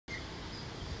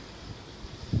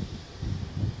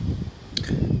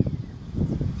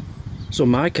So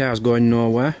my car's going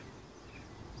nowhere.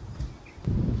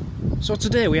 So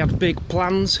today we had big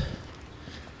plans.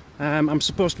 I'm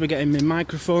supposed to be getting my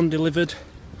microphone delivered,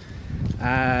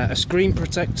 a screen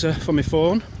protector for my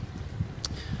phone,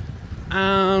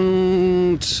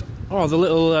 and the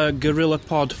little Gorilla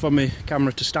Pod for my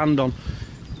camera to stand on.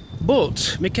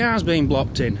 But my car's been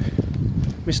blocked in.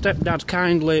 My stepdad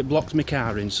kindly blocked my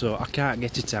car in, so I can't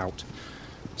get it out.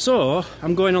 So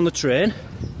I'm going on the train.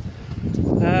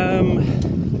 I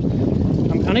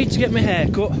need to get my hair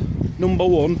cut, number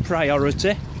one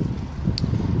priority,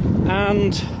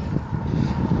 and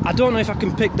I don't know if I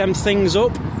can pick them things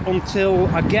up until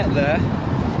I get there,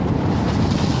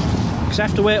 because I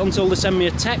have to wait until they send me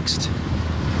a text.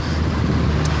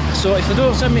 So if they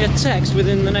don't send me a text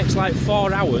within the next like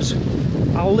 4 hours,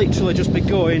 I'll literally just be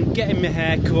going, getting my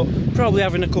hair cut, probably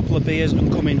having a couple of beers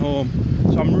and coming home.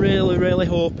 So I'm really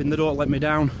hoping they don't let me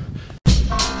down.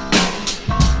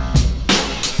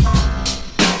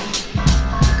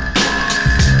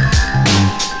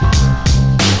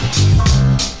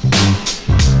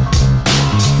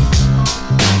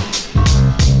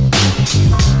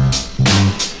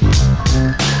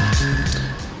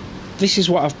 This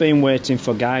is what I've been waiting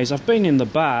for, guys. I've been in the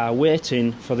bar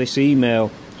waiting for this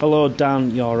email. Hello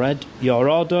Dan, your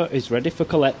order is ready for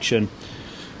collection.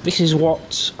 This is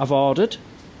what I've ordered.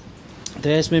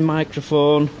 There's my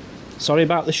microphone. Sorry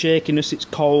about the shakiness, it's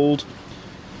cold.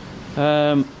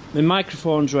 My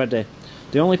microphone's ready.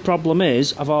 The only problem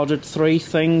is I've ordered 3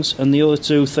 things and the other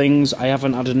 2 things I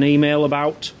haven't had an email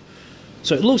about.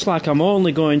 So it looks like I'm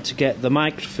only going to get the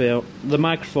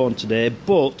microphone today,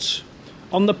 but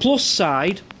on the plus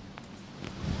side,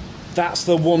 that's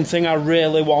the one thing I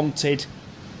really wanted.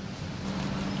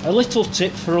 A little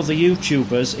tip for other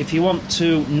YouTubers: if you want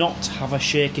to not have a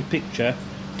shaky picture,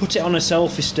 put it on a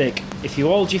selfie stick. If you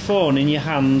hold your phone in your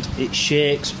hand, it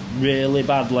shakes really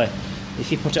badly. If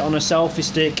you put it on a selfie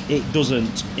stick, it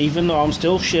doesn't, even though I'm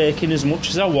still shaking as much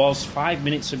as I was 5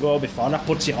 minutes ago before I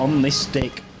put it on this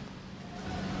stick.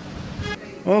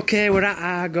 Okay, we're at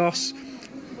Argos.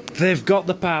 They've got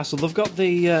the parcel, they've got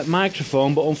the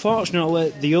microphone, but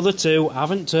unfortunately the other 2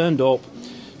 haven't turned up.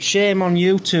 Shame on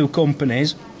you 2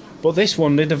 companies, but this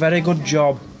one did a very good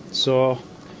job. So,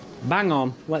 bang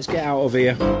on, let's get out of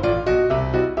here.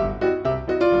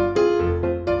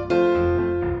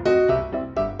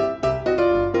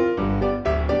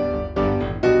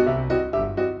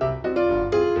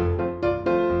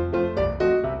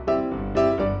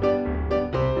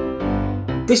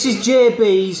 This is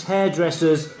JB's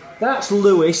Hairdressers. That's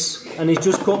Lewis, and he's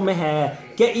just cut my hair.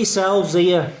 Get yourselves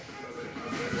here.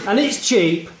 And it's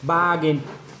cheap, bargain.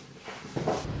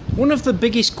 One of the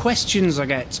biggest questions I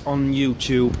get on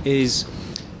YouTube is,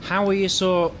 how are you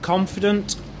so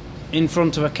confident in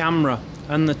front of a camera?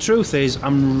 And the truth is,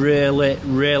 I'm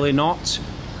really not.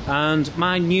 And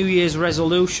my New Year's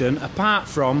resolution, apart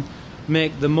from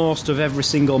make the most of every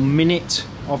single minute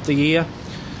of the year,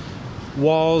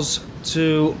 was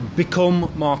to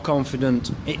become more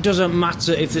confident. It doesn't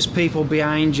matter if there's people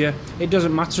behind you, it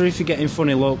doesn't matter if you're getting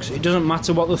funny looks, it doesn't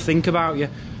matter what they think about you.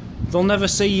 They'll never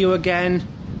see you again.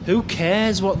 Who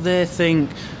cares what they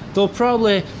think? They'll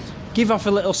probably give off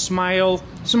a little smile.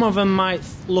 Some of them might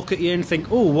look at you and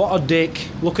think, oh, what a dick,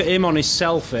 look at him on his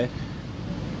selfie.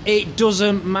 It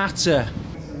doesn't matter.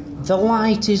 The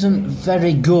light isn't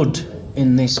very good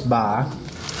in this bar,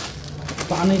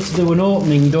 but I need to do an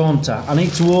opening, don't I? I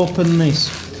need to open this.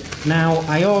 Now,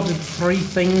 I ordered 3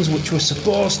 things which were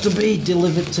supposed to be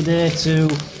delivered today to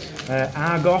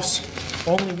Argos.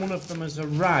 Only one of them has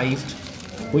arrived,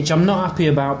 which I'm not happy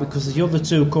about because the other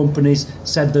 2 companies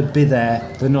said they'd be there.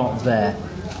 They're not there.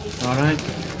 Alright?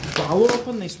 But I'll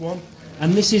open this one.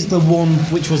 And this is the one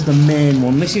which was the main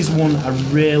one. This is one I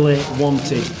really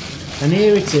wanted. And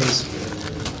here it is.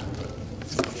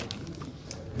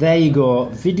 There you go,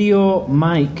 Video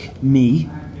Mic Me,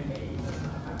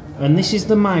 and this is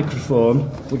the microphone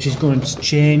which is going to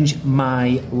change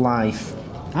my life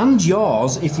and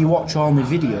yours if you watch all my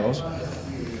videos.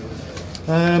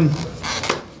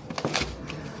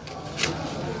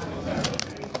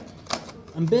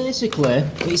 And basically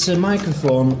it's a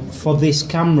microphone for this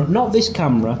camera, not this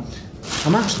camera.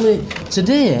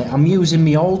 Today I'm using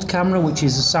my old camera, which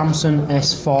is a Samsung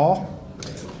S4.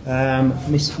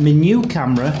 My new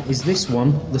camera is this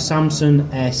one, the Samsung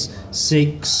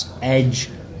S6 Edge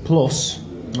Plus.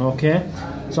 Okay,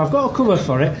 so I've got a cover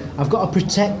for it, I've got a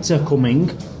protector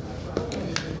coming,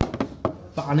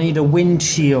 but I need a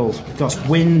windshield because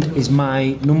wind is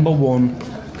my number 1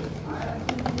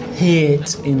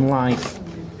 hate in life.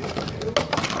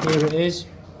 Here it is.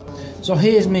 So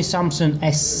here's my Samsung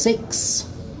S6.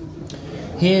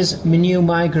 Here's my new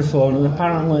microphone, and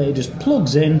apparently it just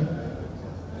plugs in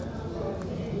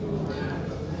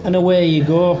and away you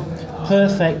go.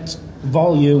 Perfect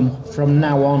volume from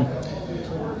now on.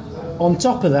 On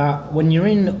top of that, when you're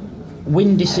in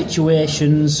windy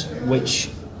situations,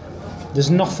 which there's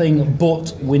nothing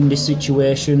but windy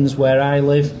situations where I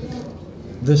live,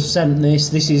 they've sent this.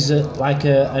 This is like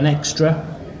an extra.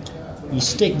 You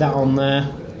stick that on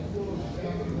there.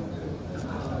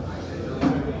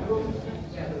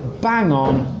 Bang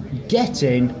on, get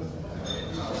in.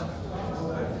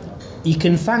 You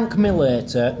can thank me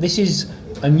later. This is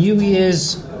a New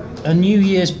Year's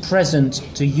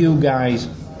present to you guys.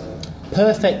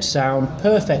 Perfect sound,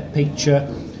 perfect picture.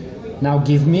 Now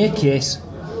give me a kiss.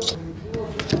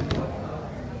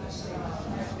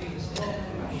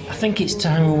 I think it's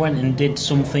time we went and did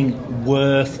something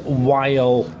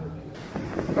worthwhile.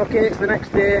 Okay, it's the next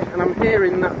day and I'm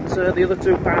hearing that the other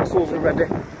two parcels are ready.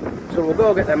 So we'll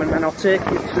go get them and then I'll take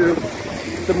you to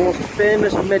the most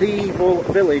famous medieval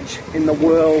village in the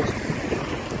world.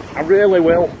 I really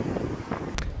will.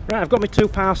 Right, I've got my two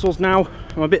parcels now.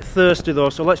 I'm a bit thirsty though,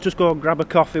 so let's just go grab a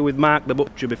coffee with Mark the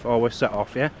Butcher before we set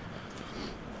off, yeah?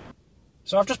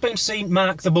 So I've just been to see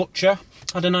Mark the Butcher.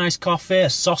 Had a nice coffee, a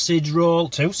sausage roll,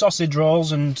 2 sausage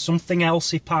rolls and something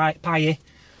elsey pie.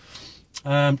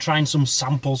 Trying some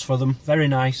samples for them, very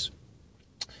nice.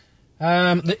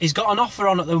 He's got an offer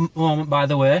on at the moment, by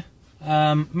the way.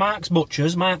 Mark's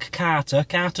Butchers,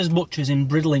 Carter's Butchers in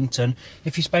Bridlington.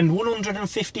 If you spend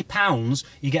 £150,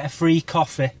 you get a free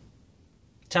coffee.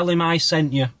 Tell him I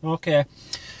sent you. Okay.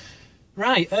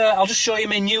 Right, I'll just show you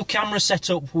my new camera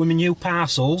setup with my new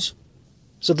parcels.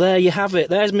 So there you have it.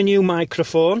 There's my new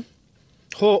microphone.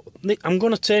 I'm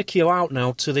going to take you out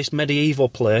now to this medieval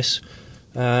place.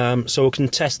 So we can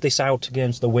test this out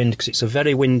against the wind, because it's a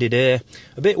very windy day.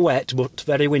 A bit wet, but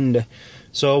very windy.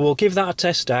 So we'll give that a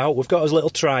test out. We've got a little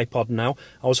tripod now.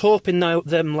 I was hoping now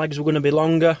them legs were going to be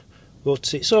longer,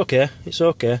 but it's okay, it's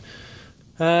okay.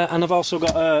 And I've also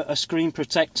got a screen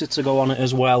protector to go on it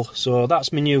as well. So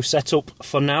that's my new setup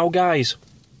for now, guys.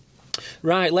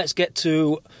 Right, let's get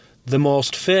to the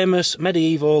most famous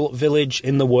medieval village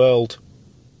in the world.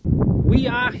 We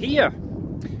are here.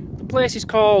 The place is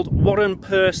called Wharram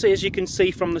Percy, as you can see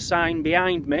from the sign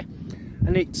behind me.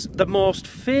 And it's the most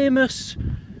famous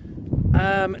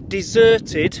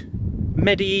deserted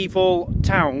medieval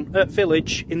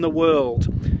village in the world.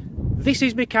 This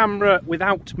is my camera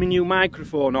without my new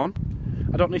microphone on.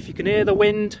 I don't know if you can hear the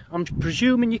wind. I'm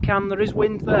presuming you can. There is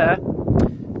wind there.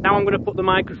 Now I'm going to put the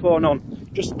microphone on.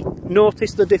 Just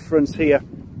notice the difference here.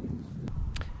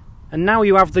 And now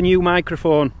you have the new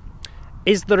microphone.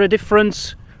 Is there a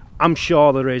difference? I'm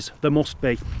sure there is. There must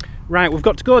be. Right, we've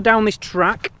got to go down this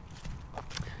track.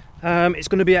 It's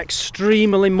going to be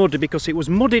extremely muddy because it was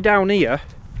muddy down here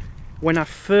when I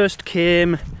first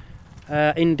came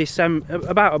in December,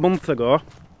 about a month ago,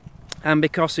 and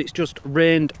because it's just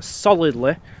rained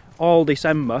solidly all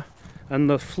December and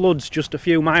the flood's just a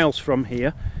few miles from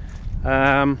here,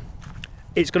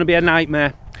 it's going to be a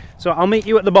nightmare. So I'll meet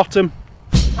you at the bottom.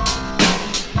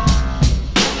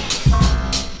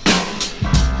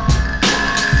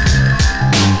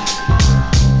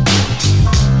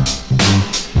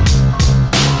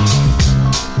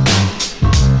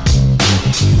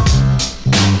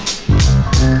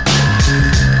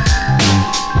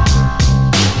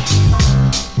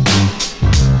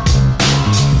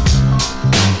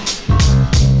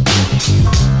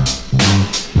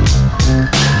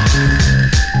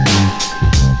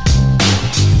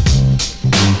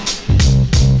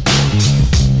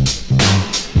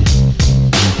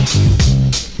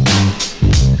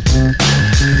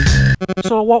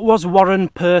 So what was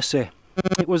Wharram Percy?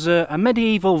 It was a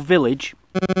medieval village,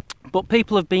 but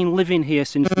people have been living here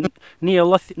since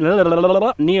Neolithic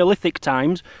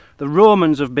times. The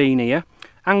Romans have been here,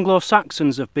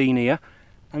 Anglo-Saxons have been here,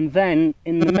 and then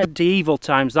in the medieval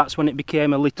times that's when it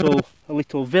became a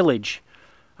little village.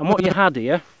 And what you had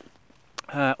here,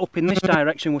 up in this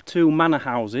direction, were 2 manor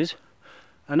houses,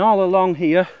 and all along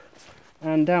here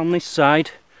and down this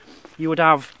side you would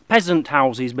have peasant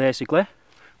houses basically,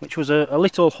 which was a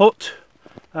little hut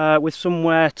with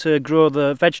somewhere to grow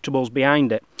the vegetables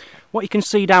behind it. What you can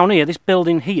see down here, this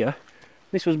building here,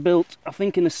 this was built I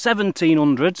think in the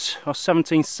 1700s or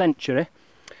 17th century,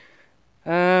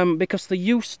 because they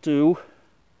used to,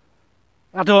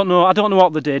 I don't know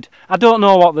what they did.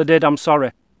 I'm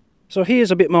sorry. So here's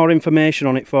a bit more information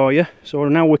on it for you. So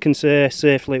now we can say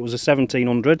safely it was the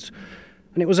 1700s,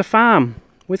 and it was a farm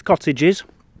with cottages.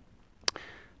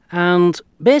 And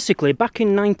basically back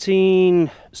in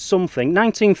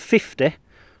 1950,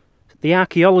 the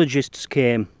archaeologists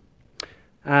came,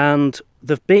 and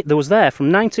they was there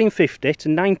from 1950 to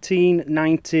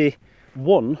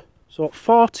 1991, so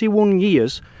 41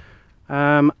 years,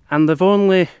 and they've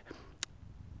only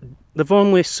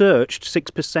searched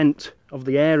 6% of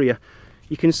the area.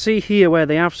 You can see here where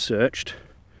they have searched.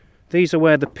 These are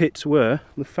where the pits were.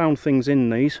 They've found things in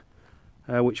these,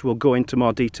 which we'll go into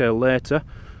more detail later.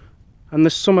 And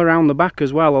there's some around the back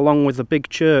as well, along with the big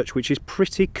church, which is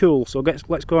pretty cool. So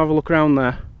let's go have a look around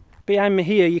there. Behind me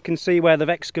here, you can see where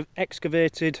they've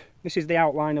excavated. This is the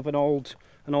outline of an old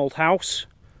house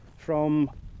from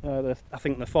I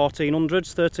think the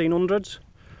 1400s, 1300s.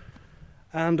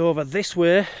 And over this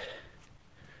way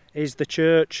is the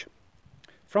church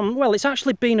from, well, it's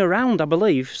actually been around, I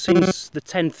believe, since the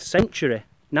 10th century,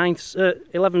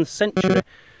 11th century.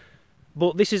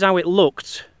 But this is how it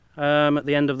looked at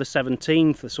the end of the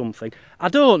 17th or something. I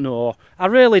don't know. I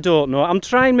really don't know. I'm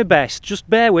trying my best. Just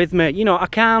bear with me. You know, I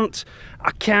can't.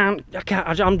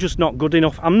 I'm just not good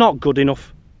enough. I'm not good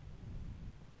enough.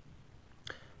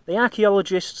 The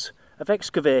archaeologists have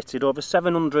excavated over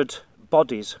 700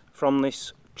 bodies from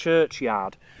this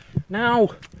churchyard.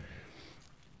 Now,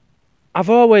 I've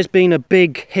always been a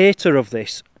big hater of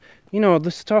this. You know,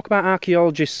 there's talk about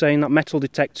archaeologists saying that metal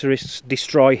detectorists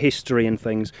destroy history and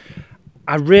things.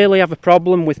 I really have a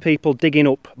problem with people digging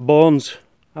up bones.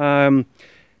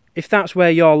 If that's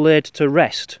where you're laid to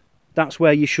rest, that's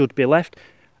where you should be left.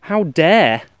 How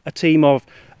dare a team of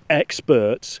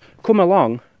experts come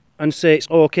along and say it's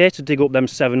okay to dig up them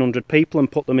 700 people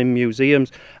and put them in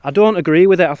museums? I don't agree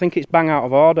with it. I think it's bang out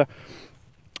of order.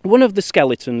 One of the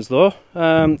skeletons, though,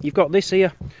 you've got this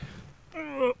here.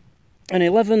 An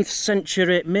 11th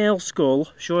century male skull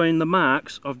showing the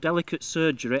marks of delicate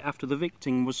surgery after the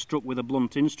victim was struck with a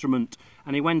blunt instrument,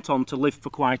 and he went on to live for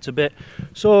quite a bit.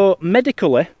 So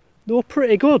medically, they were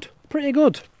pretty good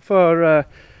for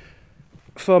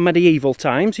medieval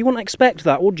times. You wouldn't expect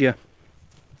that, would you?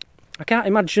 I can't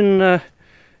imagine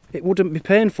it wouldn't be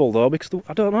painful though, because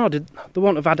I don't know, they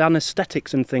won't have had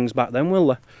anaesthetics and things back then, will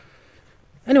they?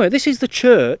 Anyway, this is the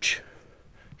church.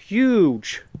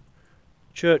 Huge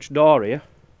church door here,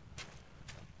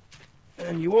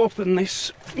 and you open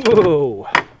this, whoa,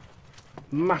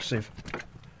 massive,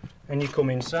 and you come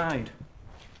inside.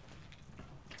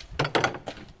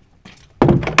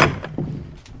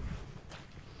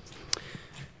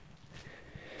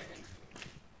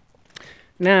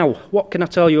 Now, what can I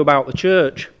tell you about the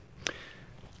church?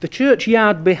 The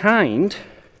churchyard behind,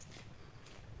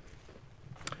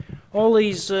 all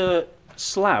these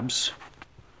slabs,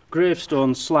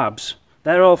 gravestone slabs,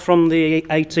 they're all from the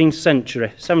 18th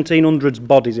century, 1700s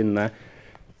bodies in there.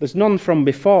 There's none from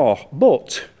before,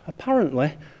 but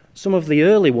apparently some of the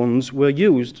early ones were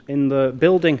used in the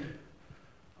building,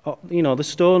 you know, the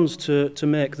stones to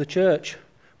make the church,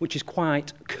 which is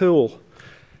quite cool.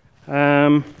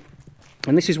 And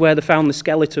this is where they found the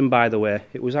skeleton, by the way.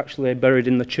 It was actually buried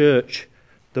in the church.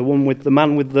 The one with the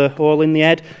man with the hole in the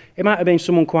head. It might have been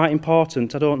someone quite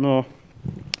important, I don't know.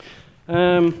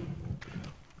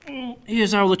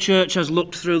 Here's how the church has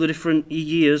looked through the different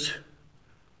years.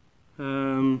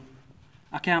 I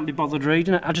can't be bothered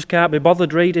reading it. I just can't be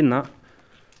bothered reading that.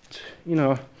 You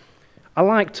know, I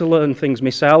like to learn things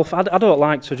myself. I don't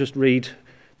like to just read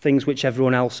things which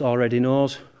everyone else already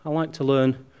knows. I like to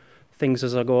learn things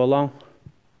as I go along.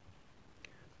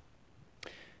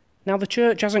 Now, the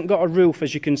church hasn't got a roof,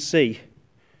 as you can see.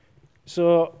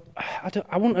 So,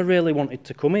 I wouldn't have really wanted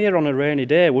to come here on a rainy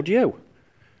day, would you?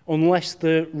 Unless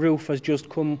the roof has just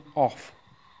come off.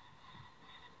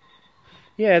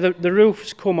 Yeah, the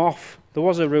roof's come off. There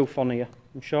was a roof on here.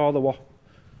 I'm sure there was.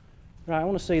 Right, I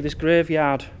want to see this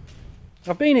graveyard.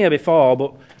 I've been here before,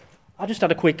 but I just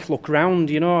had a quick look round,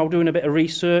 you know. I was doing a bit of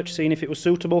research, seeing if it was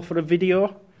suitable for a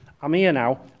video. I'm here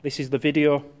now. This is the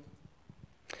video.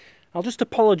 I'll just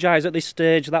apologise at this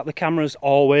stage that the camera's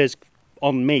always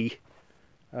on me.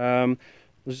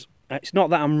 It's not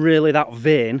that I'm really that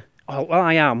vain. Oh, well,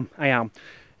 I am.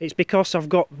 It's because I've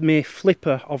got my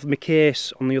flipper of my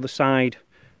case on the other side,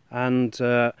 and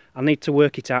I need to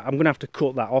work it out. I'm going to have to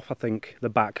cut that off, I think, the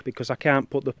back, because I can't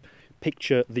put the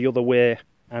picture the other way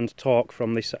and talk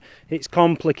from this. It's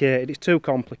complicated. It's too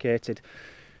complicated.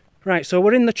 Right, so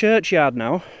we're in the churchyard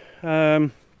now.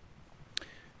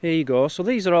 Here you go. So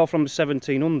these are all from the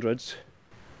 1700s.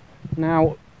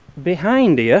 Now,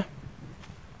 behind here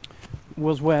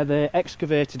was where they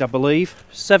excavated, I believe,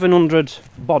 700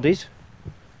 bodies.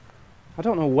 I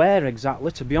don't know where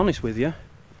exactly, to be honest with you.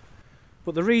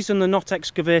 But the reason they're not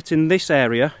excavating this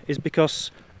area is because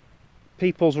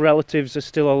people's relatives are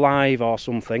still alive or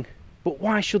something. But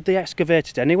why should they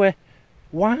excavate it anyway?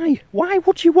 Why? Why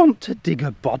would you want to dig a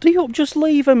body up? Just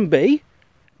leave them be.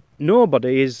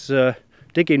 nobody is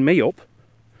digging me up.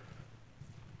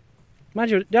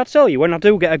 Imagine, did I tell you, when I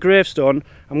do get a gravestone,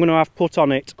 I'm going to have put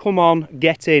on it, come on,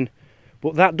 get in.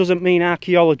 But that doesn't mean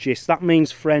archaeologists, that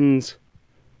means friends.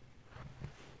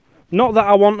 Not that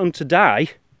I want them to die.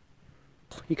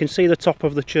 You can see the top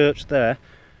of the church there.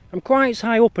 I'm quite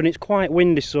high up and it's quite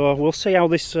windy, so we'll see how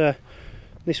this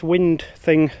this wind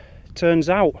thing turns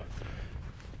out.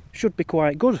 Should be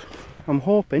quite good, I'm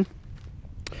hoping.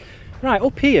 Right,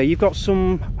 up here you've got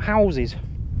some houses,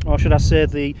 or should I say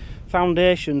the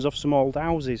foundations of some old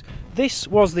houses. This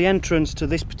was the entrance to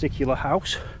this particular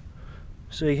house.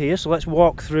 See here, so let's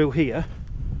walk through here.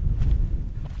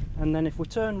 And then if we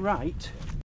turn right,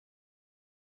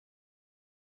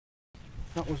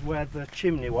 that was where the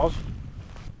chimney was,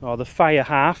 or the fire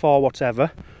half, or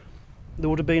whatever. There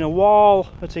would have been a wall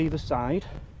at either side,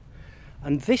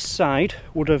 and this side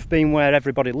would have been where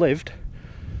everybody lived.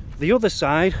 The other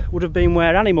side would have been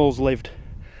where animals lived.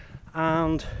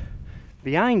 And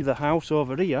behind the house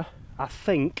over here, I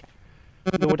think,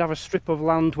 they would have a strip of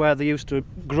land where they used to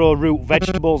grow root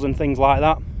vegetables and things like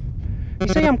that. You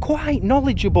see, I'm quite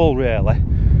knowledgeable, really.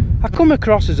 I come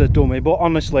across as a dummy, but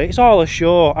honestly, it's all a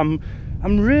show. I'm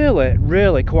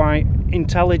really quite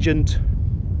intelligent.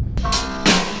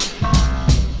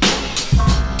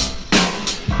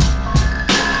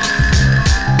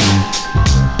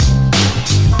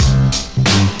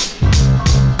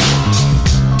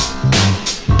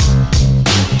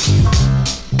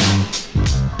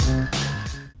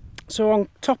 So on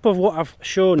top of what I've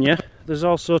shown you, there's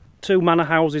also two manor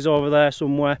houses over there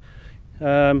somewhere.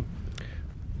 I'm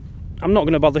not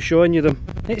going to bother showing you them.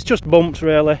 It's just bumps,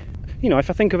 really. You know, if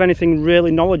I think of anything really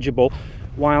knowledgeable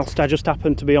whilst I just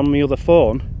happen to be on my other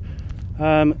phone,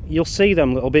 you'll see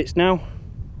them little bits now.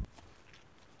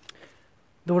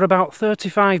 There were about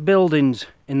 35 buildings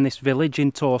in this village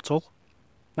in total.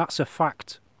 That's a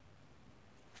fact.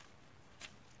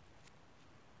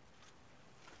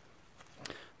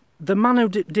 The man who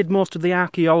did most of the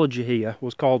archaeology here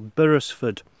was called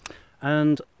Beresford,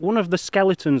 and one of the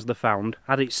skeletons they found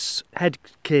had its head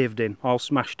caved in, all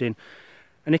smashed in,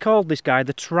 and he called this guy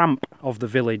the tramp of the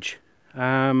village.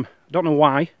 Don't know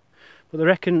why, but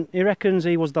he reckons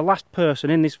he was the last person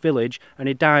in this village and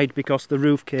he died because the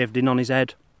roof caved in on his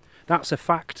head. That's a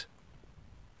fact.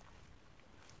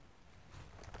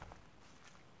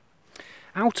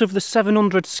 Out of the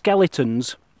 700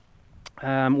 skeletons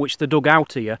which they dug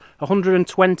out here,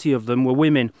 120 of them were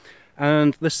women,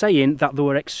 and they're saying that they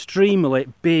were extremely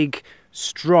big,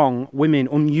 strong women,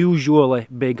 unusually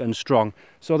big and strong.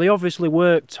 So they obviously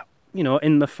worked, you know,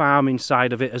 in the farming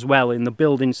side of it as well, in the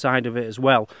building side of it as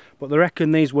well, but they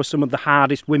reckon these were some of the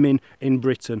hardest women in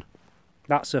Britain.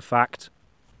 That's a fact.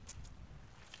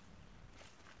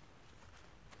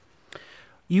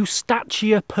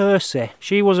 Wharram Percy,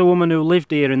 she was a woman who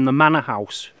lived here in the manor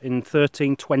house in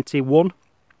 1321,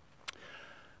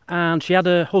 and she had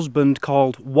a husband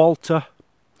called Walter.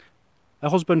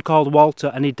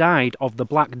 And he died of the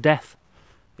Black Death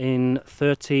in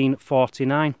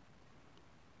 1349.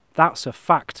 That's a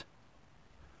fact.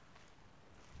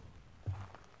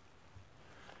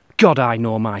 God, I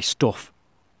know my stuff.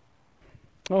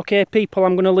 Okay people,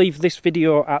 I'm going to leave this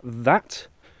video at that.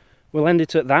 We'll end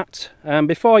it at that.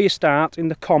 Before you start, in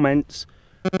the comments,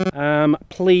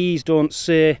 please don't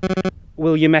say,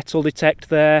 will you metal detect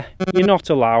there? You're not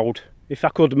allowed. If I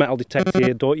could metal detect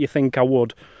here, don't you think I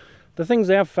would? The things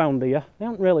they have found here, they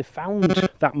haven't really found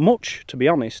that much, to be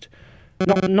honest.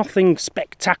 Nothing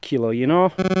spectacular, you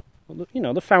know. You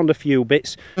know, they found a few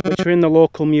bits, which are in the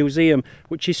local museum,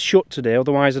 which is shut today,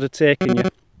 otherwise I'd have taken you.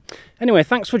 Anyway,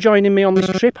 thanks for joining me on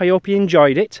this trip. I hope you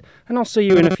enjoyed it, and I'll see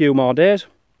you in a few more days.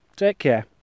 Take care.